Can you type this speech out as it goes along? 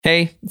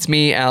Hey, it's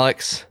me,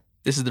 Alex.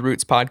 This is the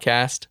Roots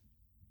Podcast.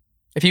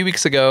 A few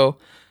weeks ago,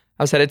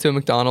 I was headed to a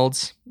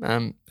McDonald's.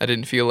 I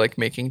didn't feel like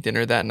making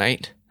dinner that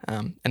night.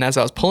 And as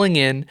I was pulling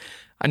in,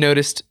 I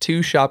noticed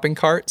two shopping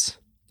carts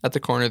at the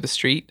corner of the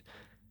street.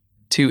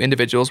 Two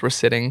individuals were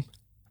sitting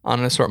on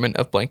an assortment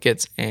of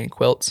blankets and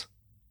quilts.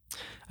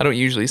 I don't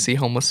usually see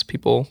homeless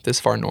people this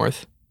far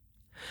north.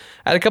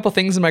 I had a couple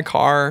things in my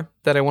car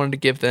that I wanted to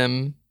give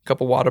them, a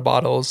couple water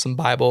bottles, some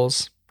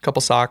Bibles, a couple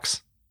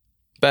socks.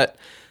 But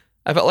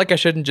I felt like I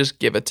shouldn't just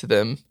give it to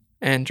them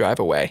and drive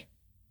away.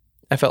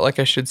 I felt like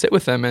I should sit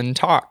with them and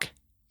talk.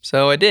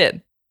 So I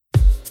did.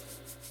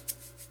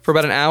 For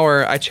about an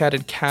hour, I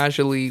chatted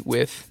casually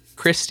with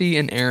Christy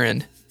and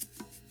Aaron.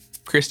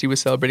 Christy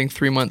was celebrating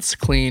 3 months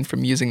clean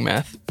from using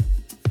meth.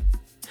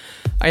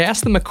 I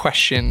asked them a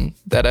question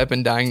that I've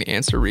been dying to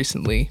answer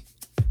recently.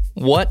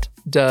 What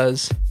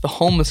does the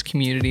homeless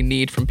community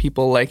need from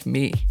people like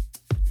me?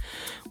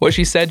 What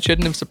she said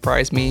shouldn't have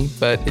surprised me,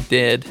 but it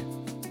did.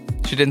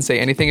 She didn't say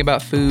anything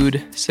about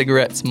food,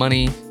 cigarettes,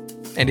 money,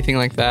 anything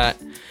like that.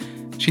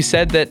 She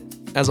said that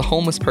as a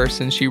homeless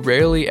person, she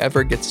rarely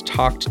ever gets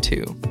talked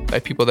to by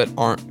people that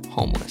aren't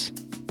homeless.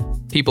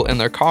 People in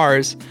their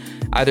cars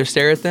either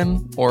stare at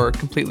them or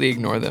completely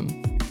ignore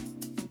them.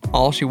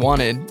 All she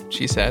wanted,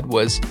 she said,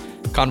 was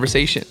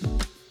conversation,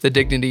 the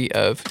dignity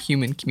of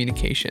human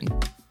communication.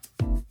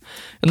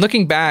 And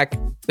looking back,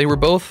 they were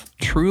both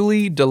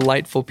truly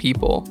delightful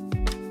people.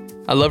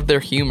 I loved their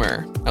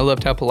humor. I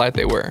loved how polite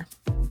they were.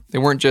 They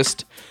weren't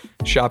just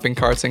shopping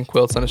carts and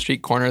quilts on a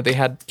street corner. They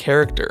had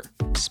character,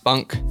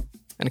 spunk,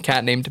 and a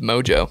cat named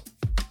Mojo.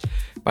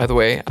 By the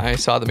way, I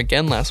saw them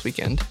again last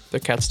weekend. Their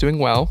cat's doing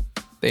well.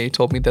 They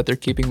told me that they're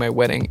keeping my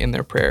wedding in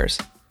their prayers.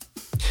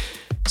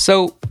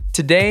 So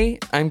today,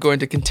 I'm going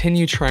to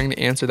continue trying to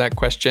answer that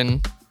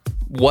question.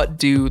 What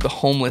do the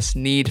homeless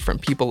need from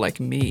people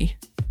like me?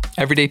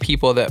 Everyday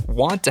people that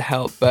want to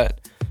help but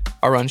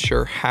are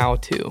unsure how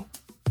to.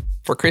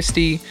 For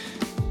Christy,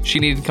 she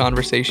needed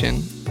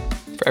conversation.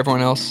 For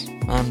everyone else,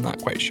 I'm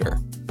not quite sure.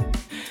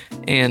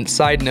 And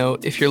side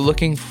note, if you're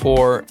looking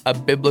for a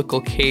biblical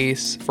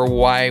case for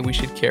why we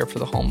should care for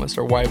the homeless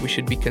or why we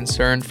should be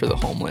concerned for the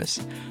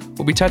homeless,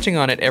 we'll be touching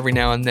on it every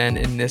now and then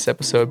in this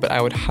episode, but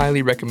I would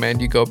highly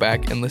recommend you go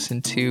back and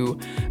listen to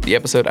the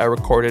episode I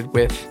recorded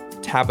with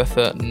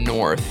Tabitha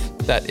North.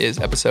 That is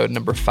episode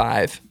number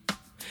 5.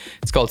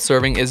 It's called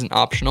Serving Isn't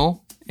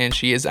Optional, and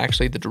she is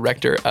actually the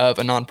director of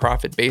a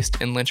nonprofit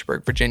based in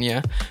Lynchburg,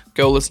 Virginia.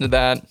 Go listen to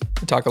that.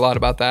 We talk a lot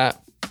about that.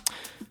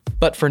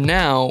 But for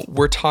now,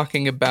 we're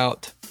talking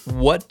about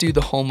what do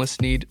the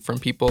homeless need from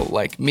people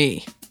like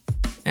me?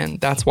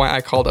 And that's why I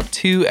called up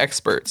two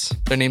experts.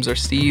 Their names are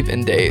Steve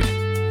and Dave.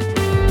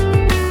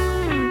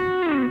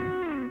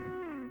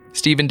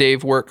 Steve and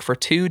Dave work for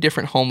two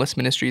different homeless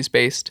ministries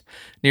based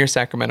near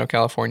Sacramento,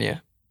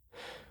 California.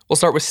 We'll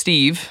start with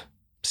Steve.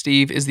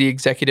 Steve is the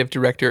executive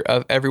director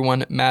of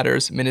Everyone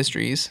Matters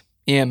Ministries,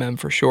 EMM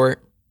for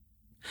short.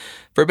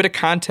 For a bit of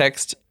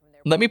context,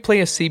 let me play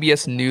a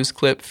CBS News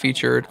clip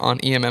featured on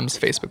EMM's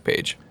Facebook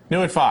page.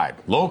 New at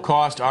 5,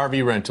 low-cost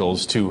RV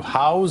rentals to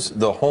house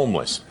the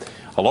homeless.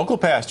 A local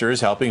pastor is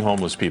helping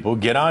homeless people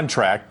get on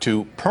track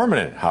to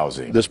permanent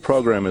housing. This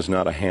program is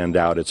not a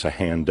handout, it's a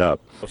hand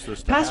up.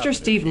 Pastor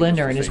Steve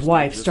Linder and his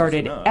wife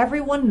started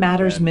Everyone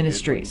Matters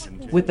Ministries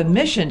with the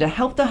mission to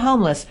help the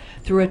homeless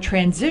through a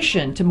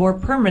transition to more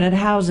permanent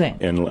housing.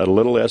 In a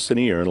little less than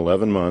a year, in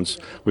 11 months,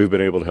 we've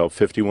been able to help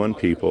 51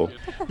 people.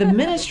 The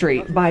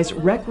ministry buys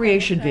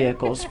recreation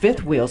vehicles,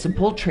 fifth wheels, and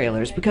pull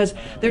trailers because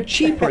they're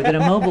cheaper than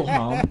a mobile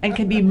home and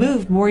can be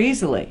moved more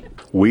easily.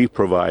 We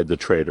provide the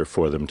trailer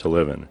for them to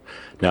live in.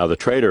 Now, the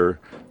trailer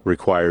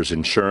requires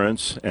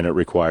insurance and it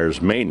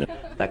requires maintenance.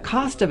 The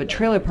cost of a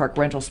trailer park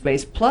rental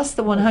space plus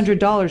the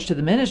 $100 to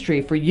the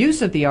ministry for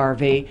use of the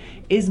RV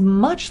is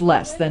much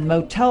less than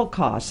motel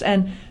costs,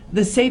 and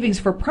the savings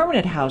for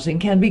permanent housing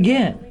can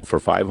begin. For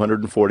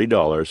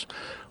 $540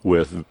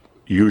 with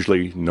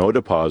usually no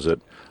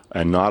deposit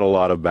and not a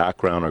lot of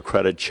background or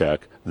credit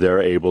check,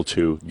 they're able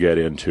to get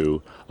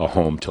into a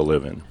home to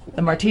live in.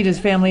 The Martinez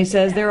family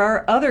says there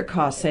are other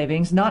cost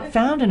savings not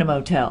found in a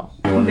motel.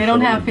 They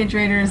don't have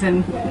refrigerators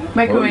and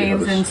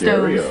microwaves and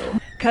stoves.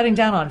 Cutting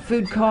down on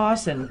food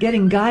costs and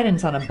getting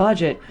guidance on a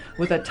budget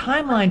with a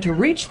timeline to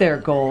reach their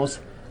goals,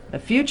 the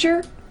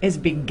future is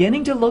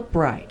beginning to look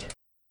bright.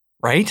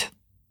 Right?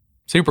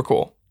 Super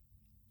cool.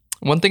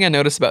 One thing I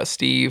noticed about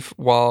Steve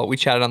while we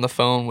chatted on the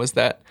phone was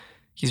that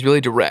he's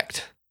really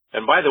direct.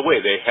 And by the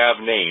way, they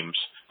have names.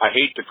 I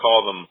hate to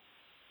call them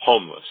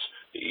homeless.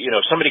 You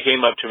know, somebody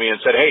came up to me and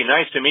said, "Hey,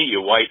 nice to meet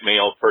you, white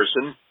male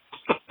person."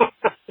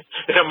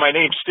 My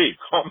name's Steve.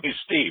 Call me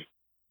Steve.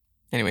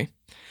 Anyway,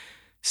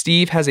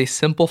 Steve has a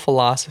simple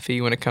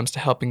philosophy when it comes to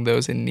helping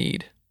those in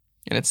need.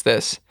 And it's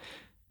this: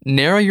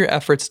 narrow your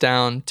efforts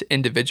down to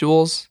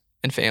individuals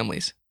and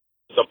families.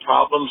 The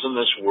problems in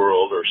this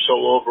world are so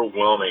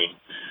overwhelming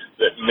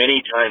that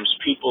many times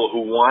people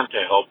who want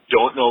to help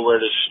don't know where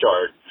to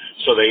start,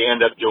 so they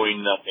end up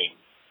doing nothing.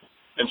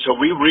 And so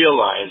we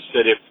realize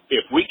that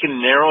if we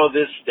can narrow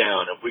this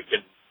down, if we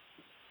can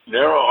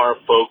narrow our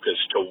focus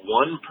to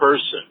one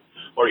person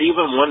or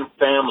even one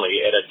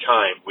family at a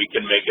time, we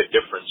can make a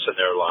difference in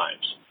their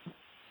lives.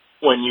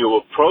 When you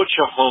approach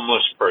a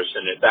homeless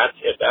person, if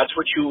that's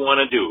what you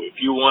want to do,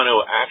 if you want to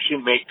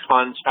actually make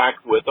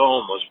contact with a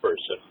homeless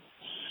person,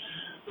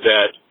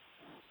 that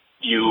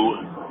you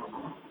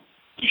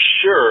be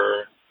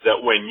sure that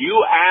when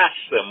you ask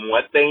them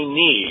what they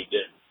need,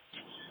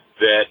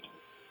 that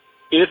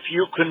if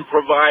you can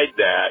provide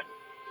that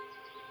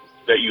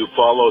you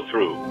follow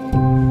through.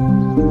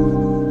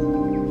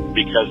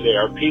 Because they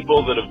are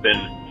people that have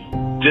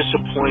been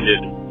disappointed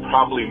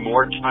probably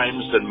more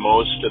times than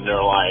most in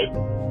their life.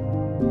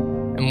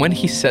 And when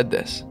he said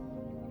this,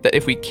 that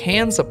if we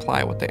can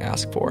supply what they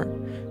ask for,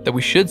 that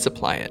we should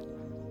supply it,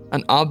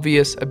 an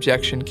obvious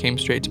objection came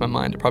straight to my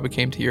mind. It probably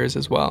came to yours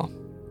as well.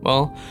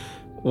 Well,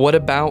 what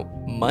about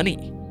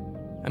money?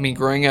 I mean,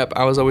 growing up,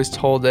 I was always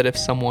told that if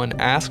someone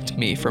asked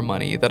me for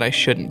money, that I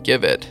shouldn't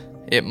give it.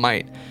 It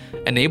might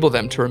enable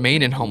them to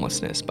remain in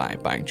homelessness by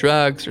buying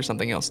drugs or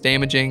something else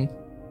damaging,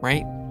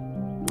 right?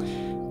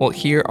 Well,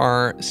 here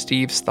are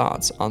Steve's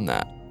thoughts on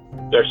that.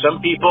 There are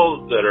some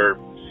people that are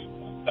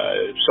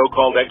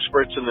so-called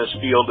experts in this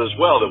field as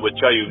well that would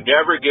tell you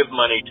never give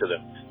money to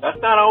them.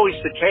 That's not always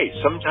the case.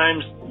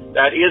 Sometimes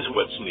that is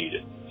what's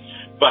needed.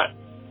 But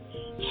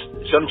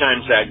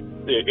sometimes that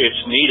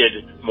it's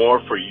needed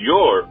more for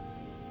your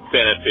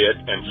benefit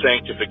and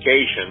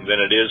sanctification than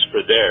it is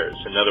for theirs.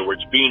 In other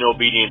words, being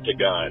obedient to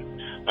God.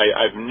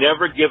 I've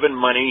never given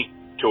money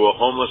to a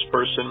homeless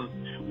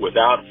person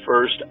without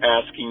first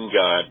asking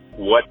God,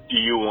 what do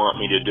you want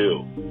me to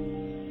do?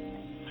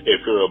 If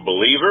you're a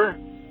believer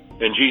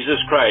in Jesus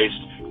Christ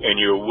and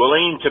you're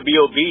willing to be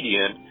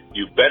obedient,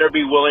 you better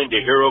be willing to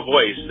hear a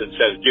voice that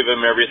says, give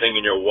him everything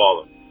in your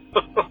wallet.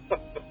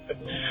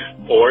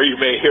 Or you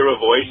may hear a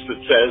voice that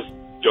says,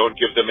 don't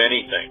give them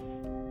anything.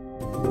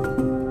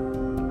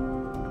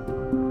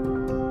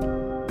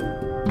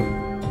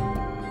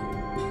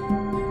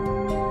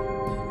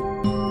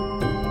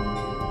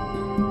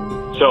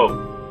 So,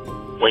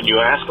 when you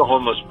ask a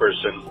homeless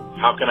person,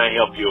 how can I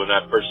help you? And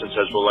that person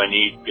says, well, I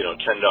need, $10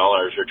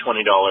 or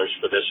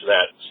 $20 for this or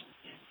that.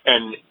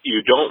 And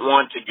you don't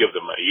want to give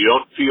them money. You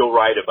don't feel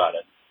right about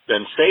it.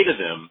 Then say to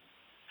them,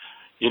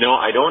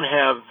 I don't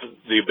have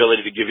the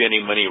ability to give you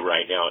any money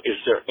right now.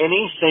 Is there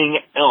anything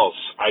else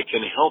I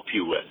can help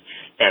you with?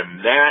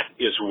 And that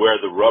is where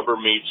the rubber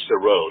meets the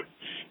road.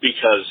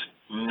 Because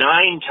 9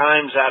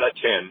 times out of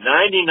 10,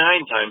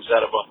 99 times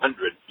out of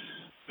 100,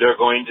 they're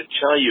going to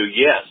tell you,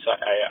 yes,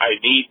 I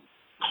need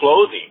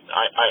clothing.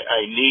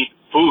 I need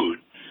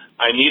food.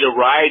 I need a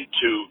ride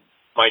to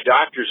my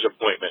doctor's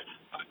appointment.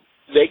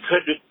 They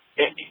could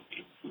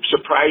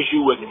surprise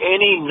you with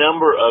any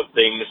number of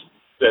things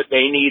that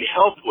they need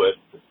help with,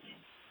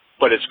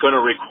 but it's going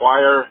to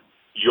require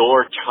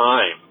your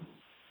time.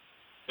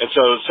 And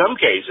so in some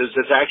cases,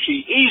 it's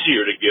actually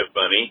easier to give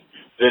money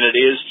than it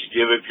is to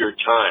give of your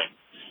time.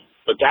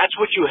 But that's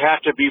what you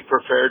have to be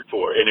prepared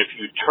for. And if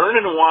you turn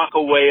and walk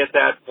away at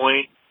that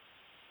point,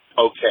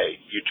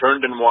 okay, you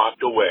turned and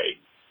walked away.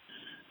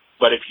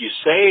 But if you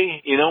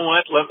say, you know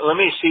what, let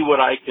me see what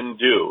I can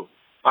do.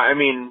 I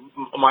mean,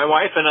 my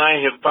wife and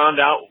I have found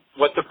out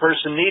what the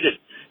person needed,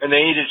 and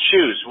they needed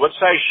shoes. What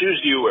size shoes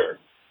do you wear?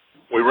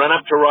 We run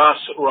up to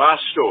Ross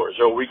stores,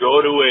 or we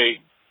go to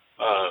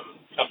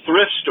a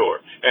thrift store,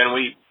 and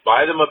we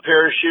buy them a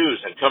pair of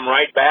shoes and come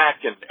right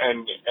back and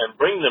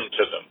bring them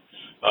to them.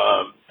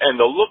 And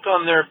the look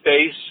on their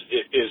face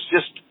is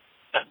just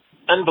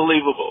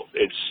unbelievable.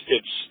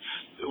 It's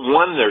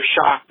one, they're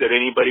shocked that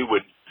anybody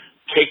would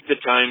take the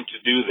time to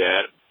do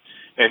that,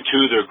 and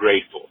two, they're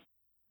grateful.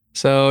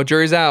 So,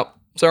 jury's out.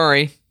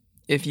 Sorry.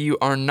 If you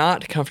are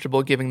not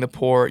comfortable giving the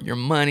poor your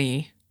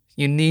money,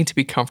 you need to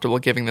be comfortable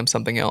giving them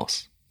something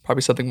else,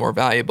 probably something more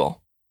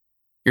valuable,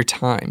 your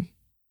time.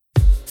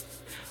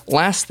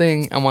 Last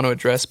thing I want to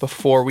address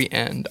before we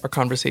end our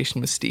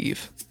conversation with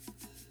Steve.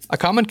 A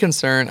common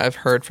concern I've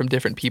heard from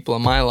different people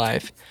in my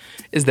life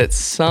is that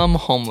some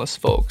homeless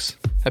folks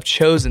have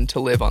chosen to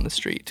live on the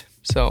street,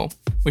 so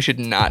we should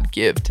not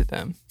give to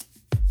them.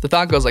 The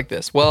thought goes like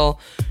this: well,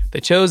 they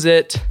chose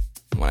it.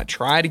 When I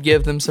try to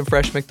give them some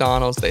fresh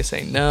McDonald's, they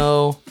say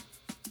no.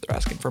 They're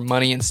asking for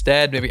money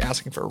instead, maybe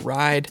asking for a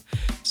ride.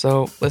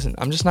 So listen,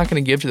 I'm just not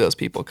going to give to those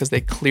people because they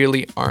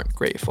clearly aren't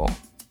grateful.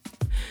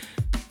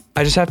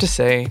 I just have to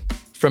say,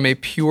 from a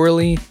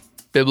purely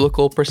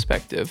biblical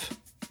perspective,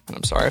 and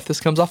I'm sorry if this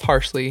comes off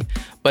harshly,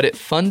 but it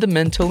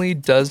fundamentally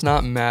does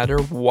not matter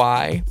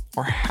why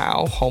or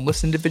how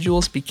homeless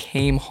individuals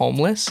became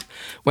homeless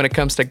when it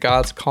comes to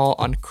God's call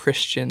on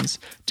Christians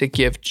to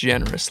give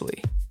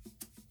generously.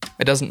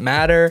 It doesn't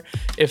matter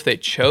if they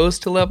chose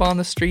to live on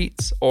the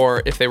streets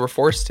or if they were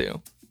forced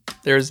to.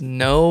 There's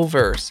no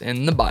verse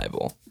in the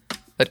Bible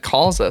that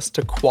calls us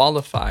to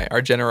qualify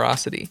our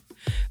generosity.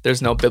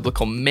 There's no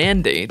biblical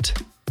mandate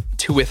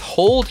to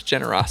withhold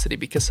generosity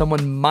because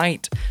someone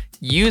might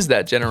use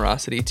that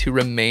generosity to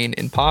remain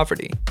in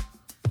poverty.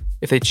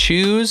 If they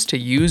choose to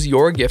use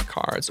your gift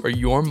cards or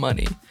your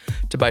money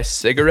to buy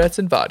cigarettes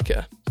and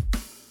vodka,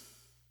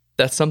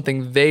 That's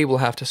something they will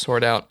have to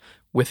sort out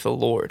with the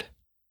Lord.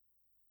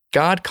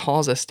 God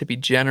calls us to be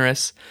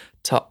generous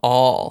to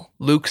all.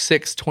 Luke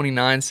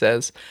 6:29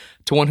 says,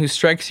 "To one who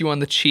strikes you on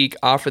the cheek,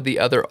 offer the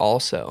other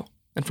also.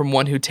 And from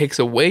one who takes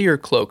away your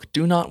cloak,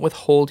 do not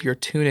withhold your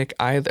tunic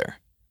either."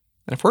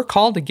 And if we're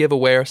called to give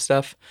away our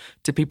stuff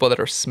to people that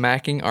are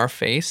smacking our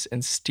face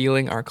and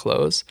stealing our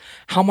clothes,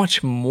 how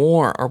much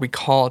more are we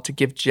called to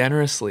give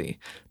generously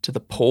to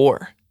the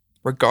poor,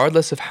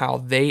 regardless of how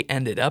they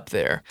ended up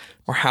there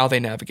or how they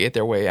navigate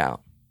their way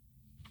out?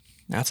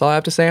 That's all I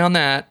have to say on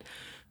that.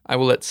 I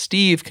will let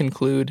Steve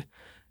conclude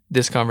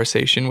this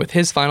conversation with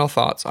his final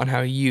thoughts on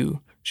how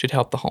you should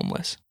help the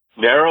homeless.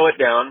 Narrow it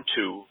down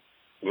to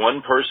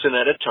one person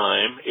at a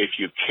time. If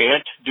you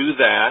can't do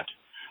that,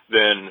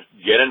 then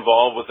get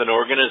involved with an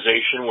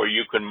organization where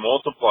you can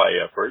multiply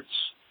efforts.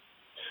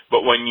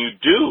 But when you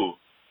do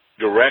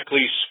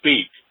directly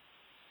speak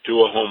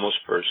to a homeless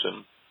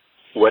person,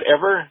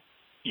 whatever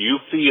you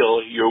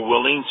feel you're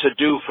willing to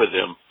do for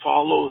them,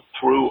 follow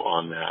through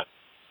on that.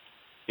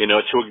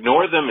 To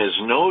ignore them is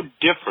no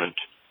different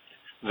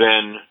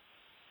than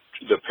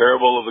the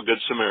parable of the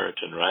Good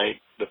Samaritan, right?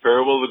 The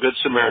parable of the Good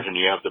Samaritan.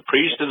 You have the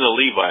priest and the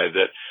Levi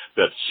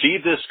that see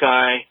this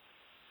guy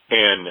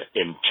and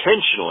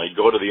intentionally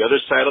go to the other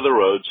side of the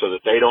road so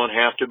that they don't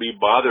have to be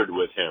bothered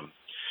with him.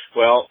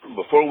 Well,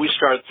 before we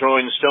start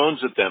throwing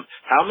stones at them,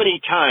 how many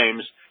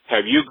times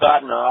have you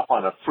gotten off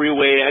on a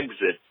freeway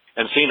exit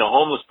and seen a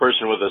homeless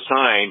person with a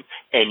sign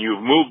and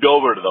you've moved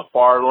over to the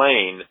far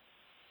lane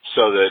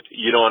so that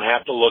you don't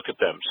have to look at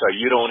them, so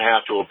you don't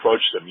have to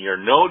approach them? You're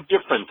no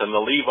different than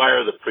the Levi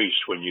or the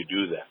priest when you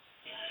do that.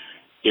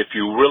 If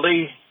you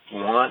really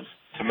want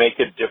to make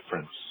a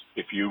difference,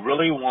 if you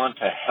really want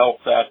to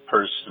help that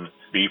person,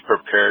 be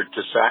prepared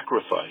to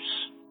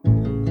sacrifice.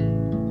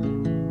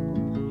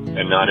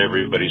 And not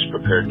everybody's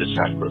prepared to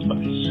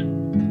sacrifice.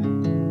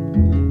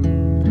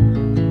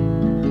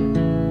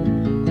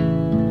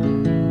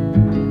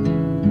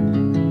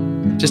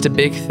 Just a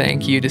big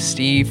thank you to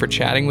Steve for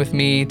chatting with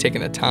me,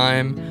 taking the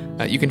time.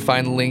 You can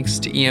find links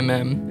to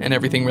EMM and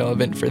everything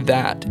relevant for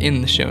that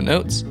in the show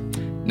notes.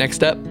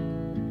 Next up,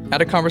 I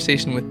had a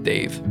conversation with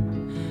Dave.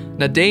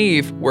 Now,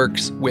 Dave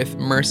works with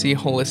Mercy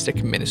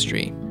Holistic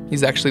Ministry.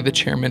 He's actually the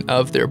chairman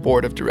of their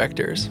board of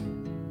directors.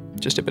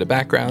 Just a bit of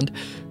background.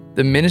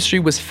 The ministry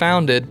was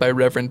founded by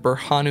Reverend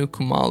Berhanu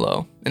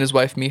Kumalo and his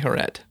wife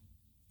Miharet.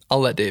 I'll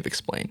let Dave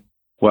explain.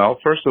 Well,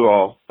 first of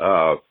all,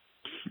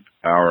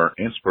 our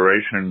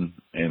inspiration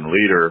and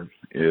leader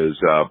is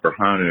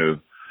Berhanu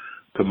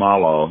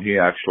Kumalo. He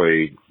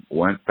actually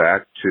went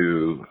back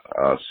to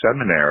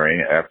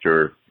seminary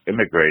after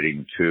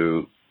immigrating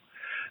to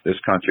this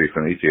country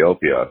from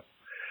Ethiopia.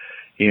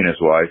 He and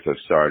his wife have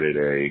started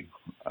a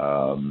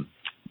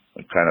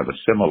kind of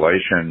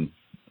assimilation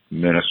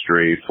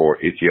ministry for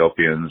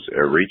Ethiopians,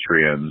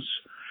 Eritreans,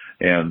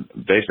 and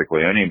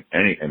basically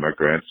any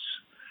immigrants,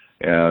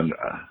 and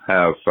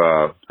have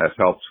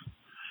helped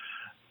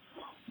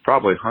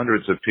probably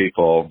hundreds of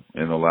people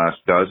in the last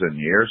dozen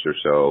years or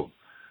so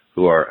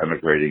who are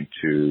emigrating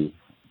to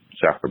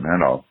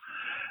Sacramento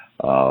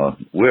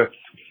with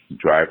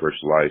driver's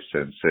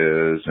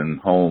licenses and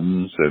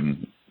homes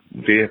and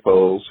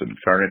vehicles and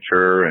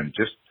furniture, and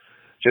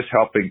just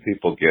helping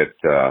people get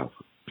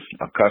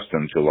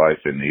accustomed to life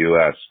in the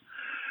U.S.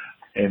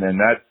 And then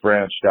that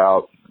branched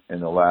out in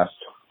the last,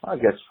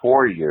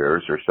 4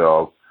 years or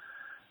so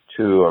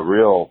to a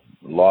real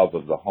love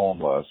of the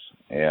homeless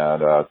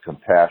and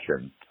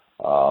compassion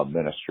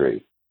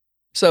ministry.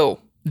 So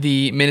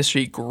the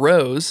ministry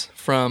grows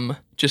from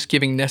just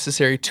giving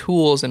necessary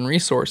tools and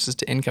resources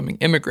to incoming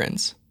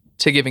immigrants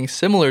to giving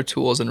similar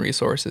tools and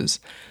resources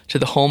to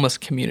the homeless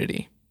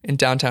community in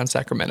downtown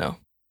Sacramento.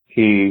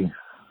 He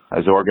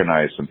has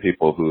organized some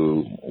people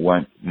who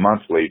went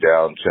monthly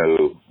down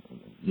to,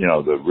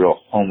 the real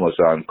homeless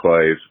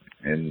enclave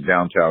in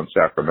downtown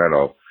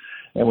Sacramento,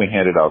 and we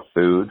handed out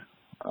food,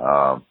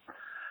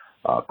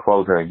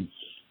 clothing,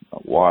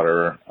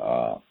 water,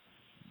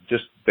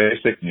 just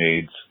basic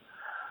needs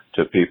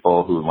to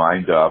people who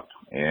lined up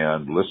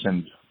and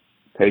listened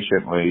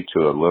patiently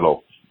to a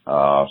little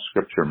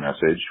scripture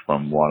message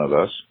from one of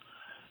us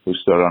who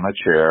stood on a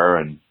chair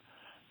and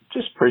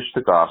just preached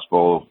the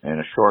gospel in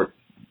a short,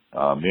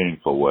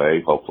 meaningful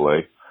way,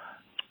 hopefully.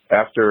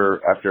 After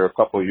a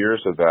couple of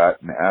years of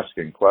that and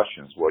asking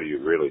questions, what do you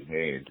really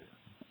need?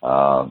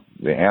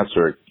 The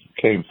answer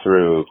came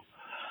through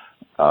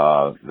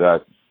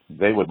that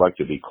they would like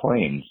to be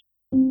clean.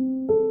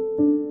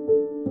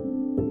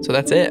 So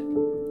that's it.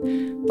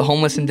 The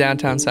homeless in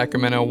downtown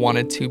Sacramento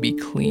wanted to be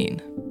clean.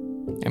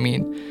 I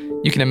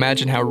mean, you can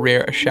imagine how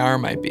rare a shower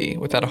might be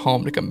without a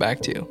home to come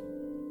back to.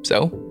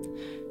 So,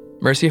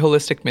 Mercy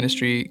Holistic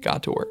Ministry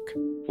got to work.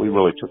 We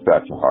really took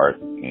that to heart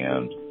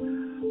and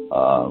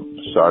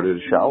started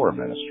a shower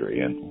ministry,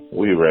 and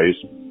we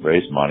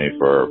raised money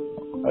for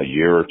a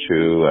year or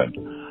two, and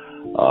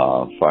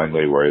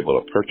finally were able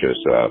to purchase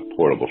a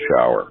portable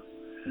shower.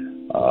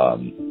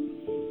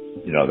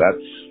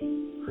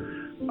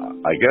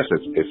 I guess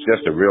it's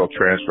just a real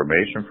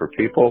transformation for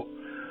people.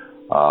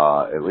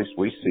 At least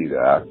we see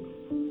that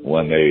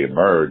when they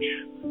emerge,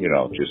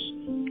 just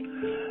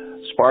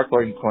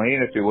sparkling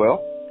clean, if you will,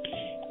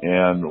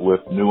 and with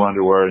new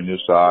underwear and new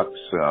socks,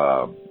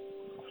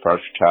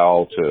 fresh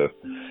towel to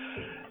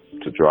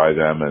dry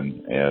them,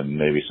 and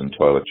maybe some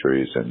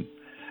toiletries and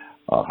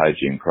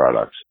hygiene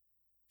products.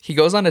 He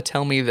goes on to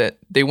tell me that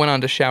they went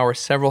on to shower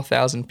several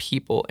thousand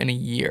people in a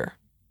year.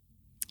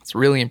 It's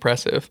really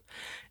impressive.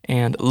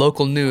 And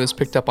local news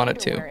picked up on it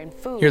too.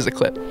 Here's a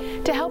clip.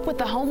 To help with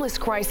the homeless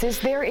crisis,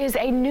 there is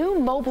a new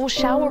mobile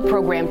shower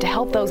program to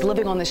help those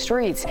living on the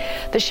streets.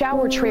 The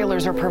shower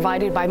trailers are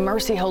provided by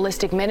Mercy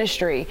Holistic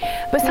Ministry.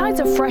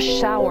 Besides a fresh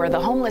shower, the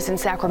homeless in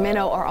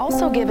Sacramento are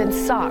also given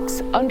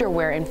socks,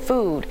 underwear, and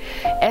food.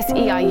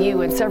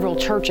 SEIU and several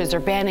churches are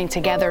banding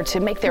together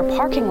to make their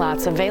parking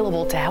lots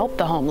available to help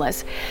the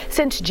homeless.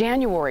 Since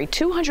January,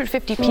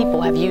 250 people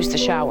have used the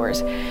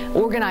showers.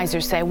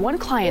 Organizers say one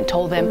client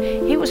told them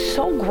he was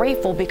so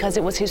grateful because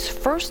it was his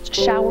first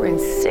shower in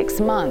 6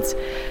 months.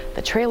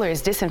 The trailer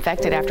is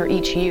disinfected after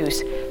each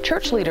use.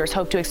 Church leaders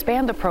hope to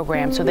expand the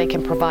program so they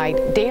can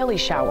provide daily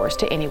showers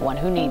to anyone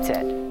who needs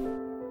it.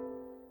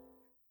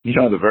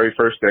 The very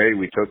first day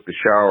we took the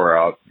shower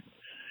out,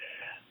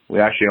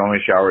 we actually only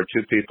showered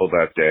 2 people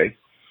that day,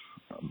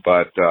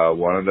 but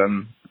one of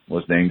them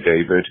was named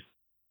David.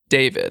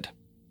 David.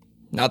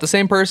 Not the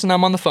same person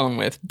I'm on the phone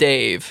with,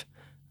 Dave.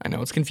 I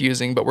know it's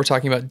confusing, but we're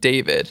talking about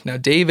David. Now,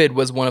 David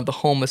was one of the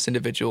homeless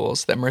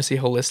individuals that Mercy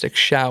Holistic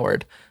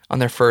showered on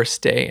their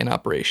first day in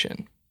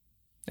operation.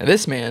 Now,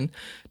 this man,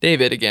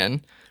 David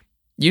again,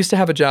 used to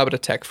have a job at a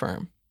tech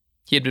firm.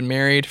 He had been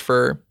married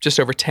for just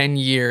over 10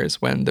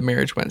 years when the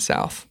marriage went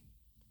south.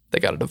 They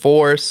got a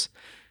divorce,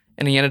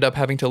 and he ended up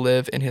having to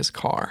live in his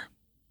car.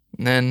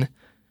 And then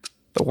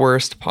the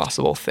worst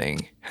possible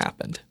thing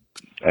happened.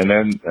 And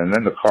then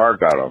the car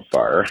got on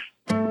fire.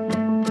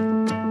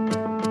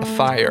 A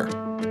fire.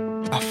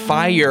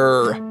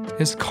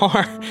 His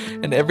car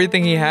and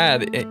everything he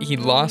had, he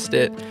lost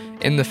it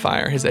in the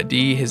fire. His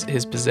ID,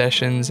 his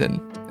possessions, and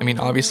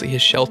obviously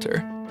his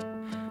shelter.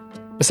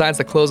 Besides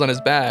the clothes on his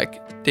back,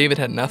 David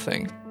had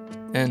nothing.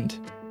 And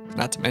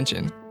not to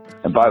mention.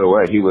 And by the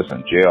way, he was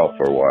in jail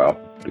for a while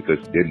because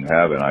he didn't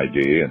have an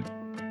ID.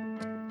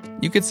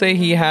 And you could say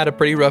he had a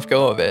pretty rough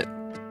go of it.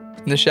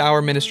 In the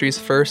shower ministry's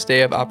first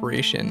day of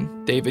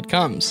operation, David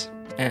comes,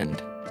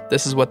 and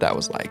this is what that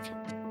was like.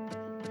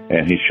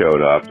 And he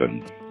showed up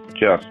and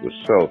just was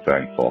so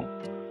thankful,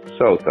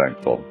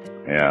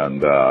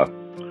 and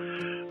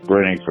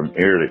grinning from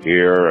ear to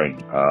ear.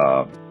 And,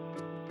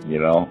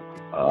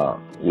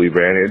 we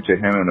ran into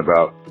him in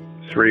about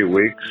 3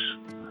 weeks.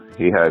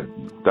 He had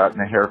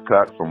gotten a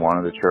haircut from one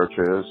of the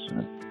churches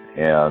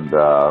and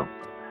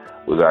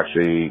was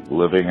actually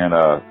living in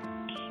a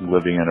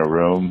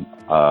room,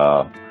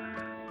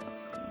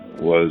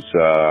 was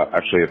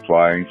actually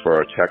applying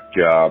for a tech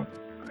job,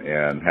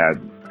 and had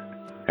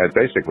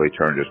basically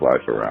turned his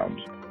life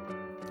around.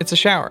 It's a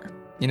shower.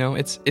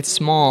 It's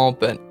small,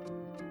 but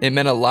it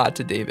meant a lot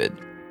to David.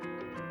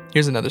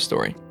 Here's another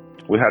story.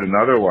 We had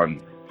another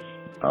one.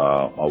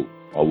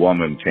 A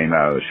woman came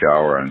out of the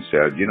shower and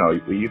said,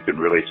 you can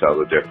really tell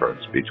the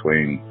difference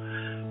between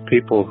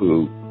people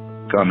who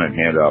come and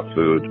hand out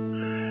food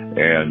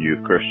and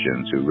you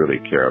Christians who really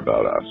care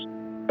about us.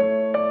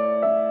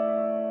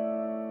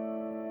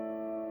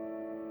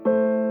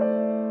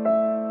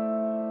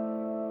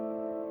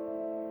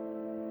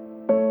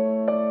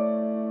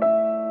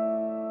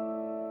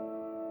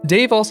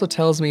 Dave also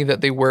tells me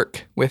that they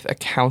work with a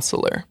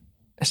counselor,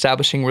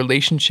 establishing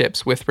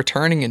relationships with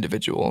returning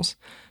individuals,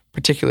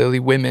 particularly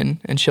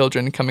women and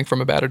children coming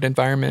from a battered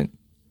environment.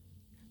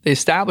 They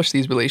establish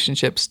these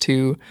relationships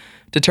to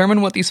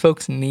determine what these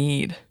folks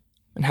need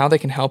and how they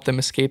can help them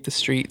escape the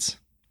streets.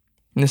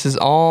 And this is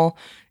all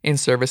in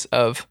service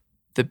of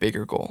the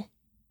bigger goal,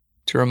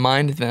 to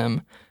remind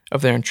them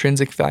of their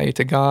intrinsic value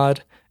to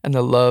God and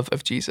the love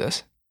of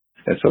Jesus.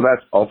 And so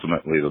that's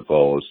ultimately the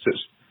goal, is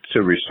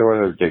to restore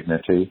their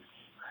dignity,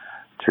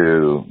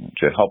 to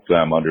help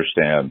them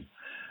understand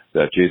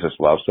that Jesus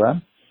loves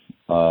them,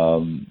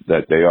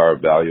 that they are a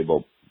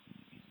valuable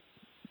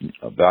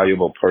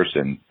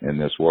person in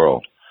this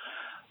world,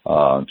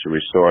 to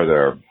restore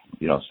their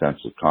sense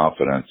of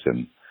confidence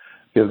and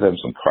give them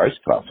some Christ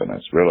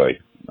confidence, really,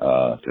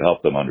 to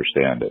help them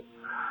understand it.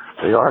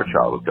 They are a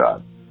child of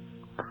God.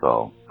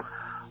 So,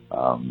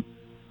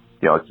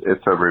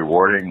 it's a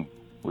rewarding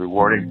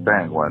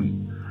thing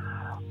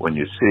when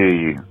you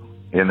see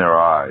in their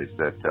eyes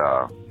that,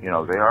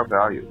 they are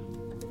valued.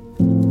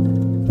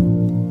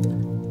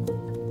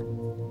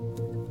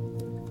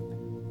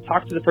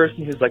 Talk to the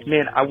person who's like,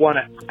 man, I want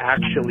to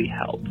actually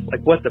help.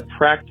 Like, what's a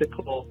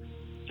practical,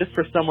 just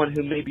for someone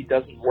who maybe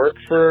doesn't work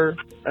for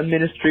a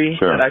ministry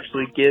Sure. that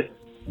actually gives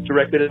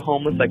directly to the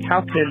homeless, like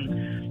how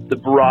can the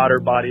broader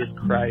body of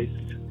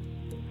Christ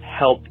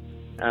help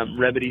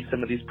remedy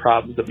some of these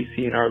problems that we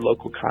see in our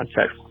local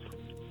context?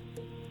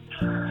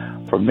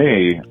 For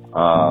me,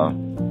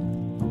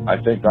 I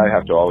think I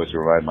have to always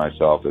remind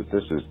myself that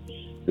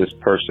this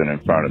person in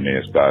front of me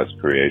is God's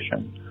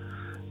creation,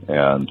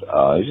 And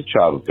he's a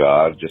child of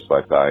God, just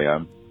like I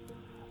am.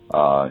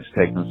 He's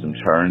taken some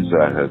turns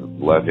that have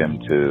led him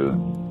to,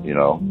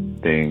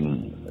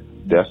 being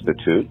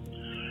destitute,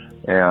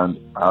 and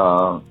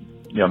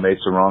made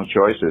some wrong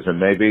choices. And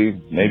maybe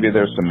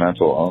there's some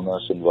mental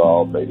illness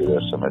involved. Maybe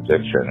there's some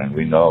addiction, and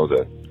we know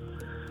that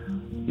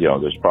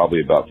there's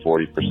probably about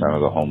 40%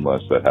 of the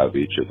homeless that have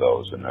each of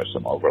those, and there's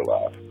some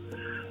overlap.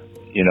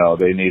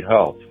 They need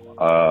help.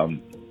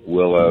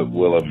 Will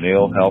a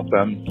meal help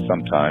them?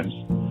 Sometimes.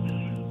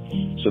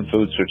 Some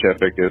food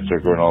certificates or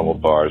granola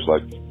bars,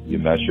 like you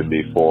mentioned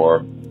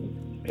before,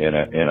 in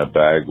a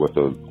bag with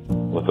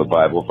a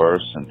Bible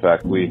verse. In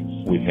fact, we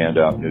hand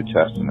out New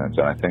Testaments,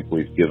 and I think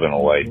we've given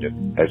away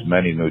as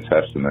many New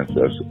Testaments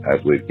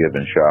as we've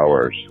given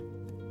showers.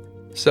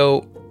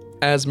 So,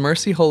 as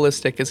Mercy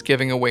Holistic is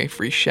giving away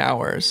free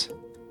showers,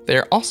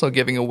 they're also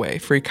giving away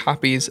free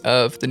copies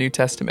of the New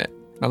Testament.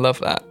 I love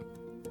that.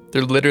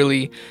 They're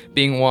literally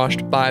being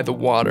washed by the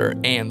water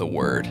and the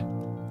Word.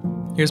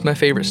 Here's my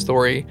favorite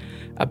story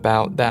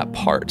about that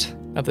part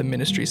of the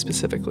ministry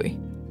specifically.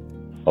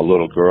 A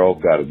little girl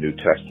got a New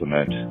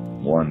Testament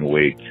one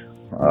week.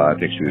 I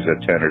think she was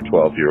a 10 or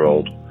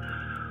 12-year-old,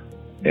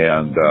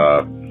 and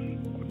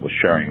was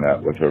sharing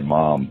that with her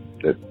mom,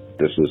 that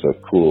this was a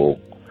cool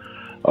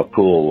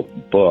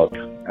book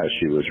as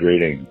she was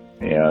reading.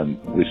 And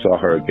we saw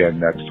her again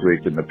next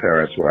week, and the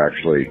parents were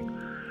actually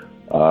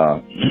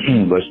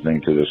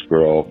listening to this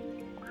girl.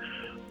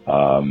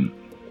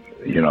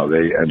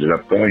 They ended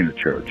up going to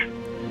church.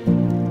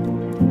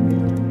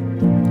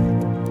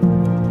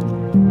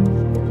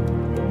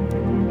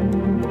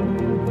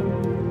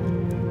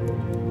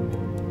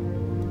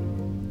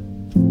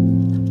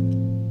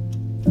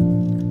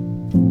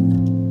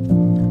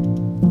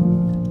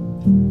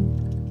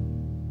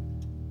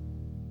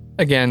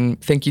 Again,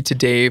 thank you to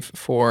Dave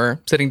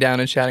for sitting down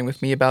and chatting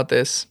with me about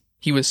this.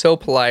 He was so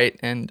polite,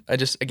 and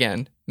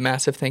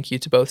massive thank you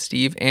to both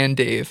Steve and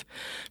Dave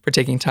for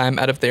taking time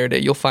out of their day.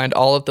 You'll find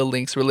all of the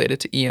links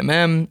related to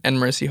EMM and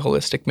Mercy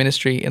Holistic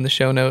Ministry in the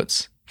show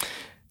notes.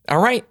 All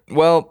right,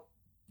 well,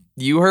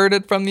 you heard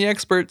it from the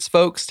experts,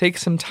 folks. Take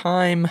some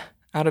time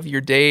out of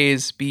your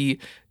days. Be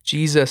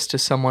Jesus to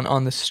someone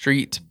on the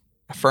street.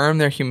 Affirm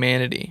their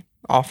humanity.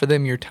 Offer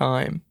them your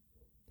time.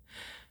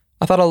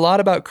 I thought a lot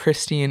about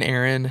Christy and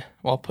Aaron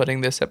while putting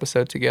this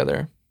episode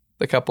together,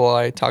 the couple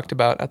I talked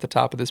about at the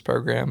top of this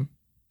program.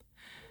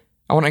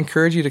 I want to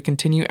encourage you to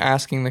continue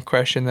asking the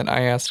question that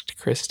I asked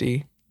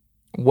Christy.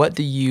 What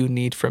do you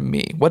need from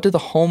me? What do the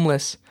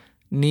homeless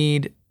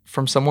need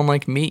from someone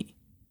like me?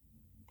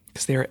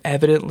 Because they are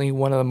evidently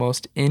one of the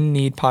most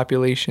in-need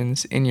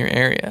populations in your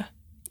area.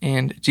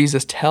 And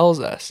Jesus tells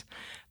us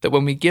that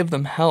when we give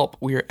them help,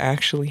 we are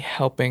actually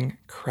helping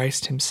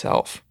Christ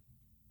himself,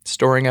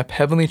 storing up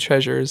heavenly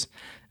treasures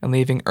and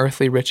leaving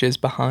earthly riches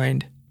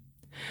behind.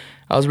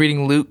 I was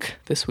reading Luke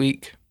this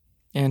week,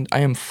 and I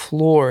am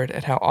floored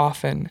at how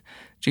often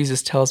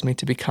Jesus tells me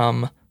to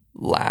become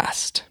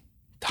last,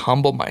 to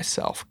humble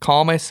myself,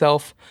 call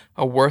myself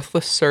a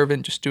worthless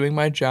servant just doing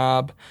my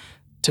job,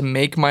 to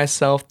make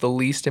myself the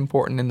least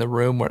important in the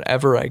room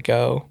wherever I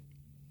go.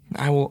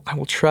 I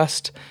will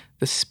trust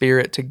the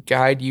Spirit to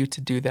guide you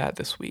to do that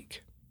this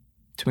week,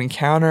 to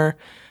encounter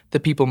the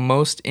people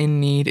most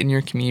in need in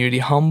your community.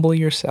 Humble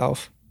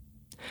yourself.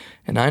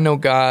 And I know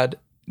God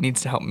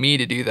needs to help me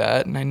to do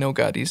that, and I know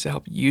God needs to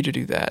help you to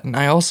do that. And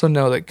I also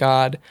know that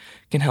God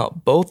can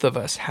help both of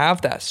us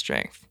have that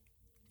strength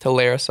to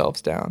lay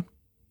ourselves down.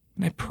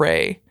 And I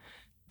pray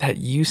that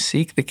you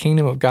seek the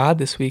kingdom of God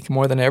this week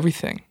more than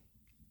everything,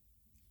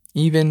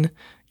 even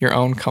your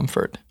own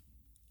comfort.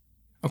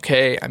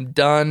 Okay, I'm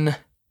done.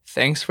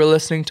 Thanks for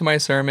listening to my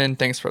sermon.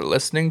 Thanks for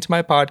listening to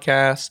my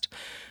podcast.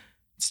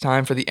 It's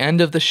time for the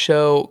end of the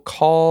show,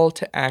 call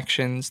to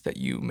actions that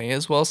you may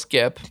as well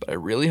skip, but I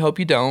really hope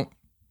you don't.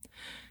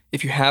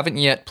 If you haven't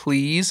yet,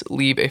 please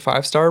leave a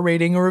 5-star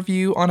rating or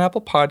review on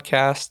Apple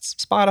Podcasts,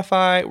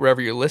 Spotify,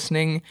 wherever you're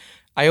listening.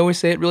 I always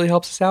say it really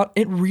helps us out.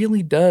 It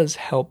really does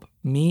help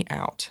me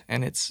out,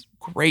 and it's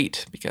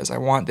great because I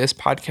want this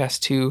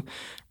podcast to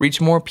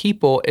reach more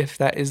people if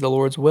that is the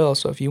Lord's will.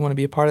 So if you want to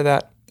be a part of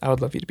that, I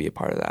would love you to be a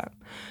part of that.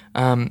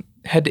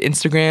 Head to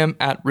Instagram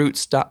at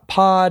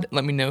roots.pod.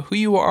 Let me know who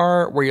you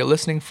are, where you're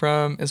listening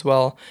from, as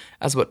well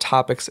as what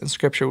topics in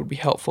Scripture would be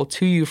helpful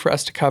to you for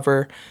us to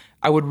cover.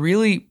 I would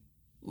really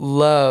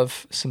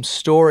love some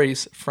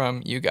stories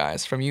from you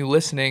guys, from you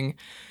listening.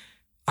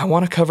 I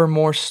want to cover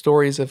more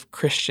stories of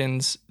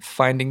Christians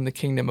finding the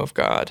kingdom of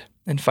God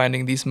and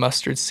finding these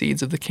mustard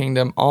seeds of the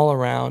kingdom all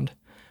around.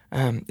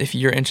 If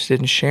you're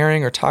interested in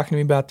sharing or talking to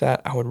me about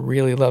that, I would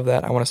really love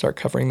that. I want to start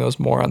covering those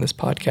more on this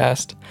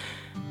podcast.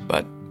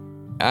 But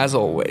as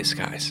always,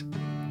 guys,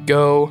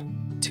 go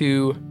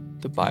to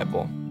the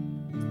Bible.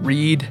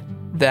 Read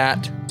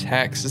that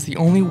text. It's the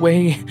only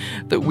way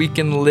that we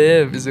can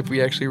live is if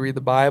we actually read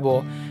the Bible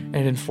and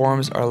it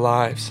informs our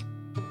lives.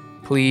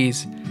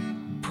 Please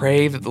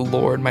pray that the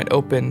Lord might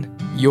open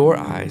your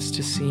eyes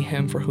to see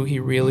him for who he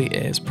really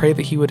is. Pray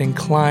that he would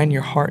incline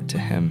your heart to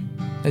him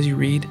as you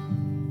read.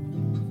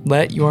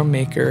 Let your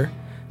Maker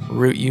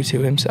root you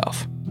to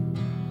himself.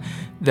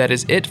 That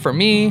is it for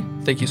me.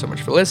 Thank you so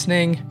much for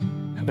listening.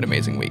 Have an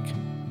amazing week.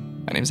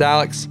 My name's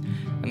Alex,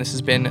 and this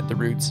has been the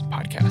Roots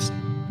Podcast.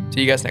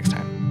 See you guys next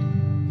time.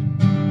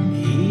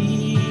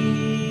 He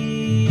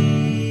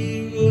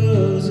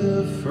was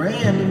a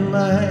friend of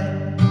mine.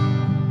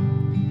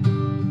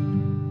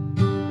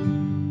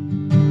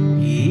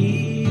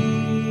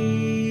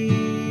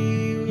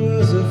 He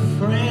was a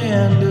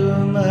friend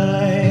of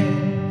mine.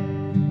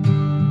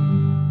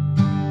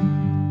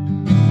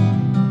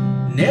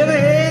 Never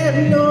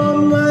had no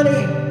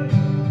money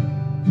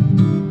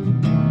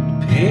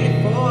to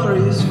pay for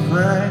his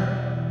fine.